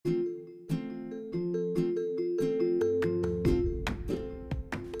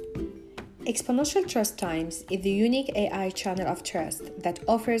Exponential Trust Times is the unique AI channel of trust that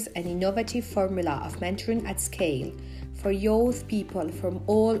offers an innovative formula of mentoring at scale for youth people from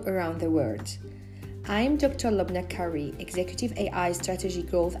all around the world. I'm Dr. Lobna Karoui, Executive AI Strategy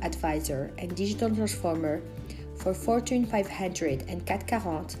Growth Advisor and Digital Transformer for Fortune 500 and CAC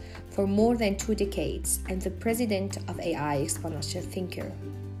 40 for more than 2 decades and the President of AI Exponential Thinker.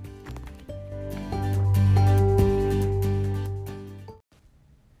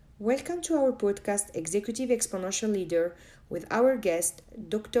 Welcome to our podcast Executive Exponential Leader with our guest,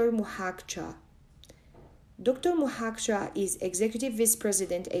 Dr. Mohak Shah. Dr. Mohak Shah is Executive Vice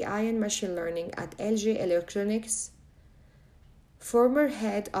President AI and Machine Learning at LG Electronics, former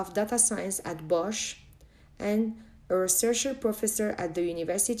Head of Data Science at Bosch, and a researcher professor at the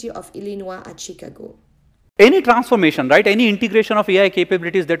University of Illinois at Chicago. Any transformation, right? Any integration of AI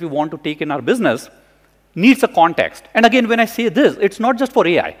capabilities that we want to take in our business needs a context. And again, when I say this, it's not just for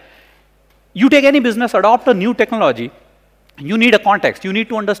AI. You take any business, adopt a new technology, you need a context. You need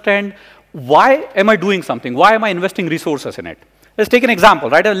to understand, why am I doing something? Why am I investing resources in it? Let's take an example,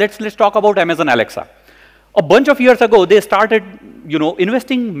 right? Let's talk about Amazon Alexa. A bunch of years ago, they started,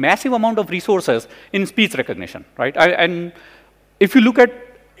 investing massive amount of resources in speech recognition, right? And if you look at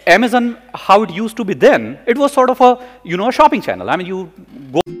Amazon, how it used to be then, it was sort of a shopping channel. I mean, you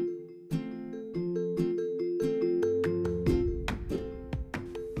go.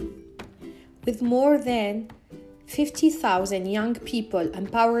 With more than 50,000 young people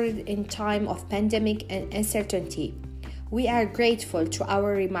empowered in time of pandemic and uncertainty, we are grateful to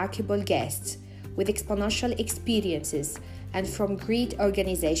our remarkable guests with exponential experiences and from great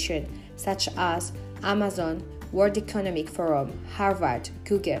organizations such as Amazon, World Economic Forum, Harvard,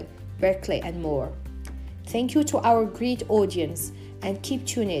 Google, Berkeley, and more. Thank you to our great audience and keep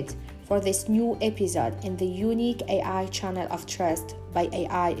tuned for this new episode in the unique AI channel of trust by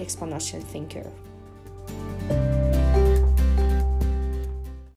AI Exponential Thinker.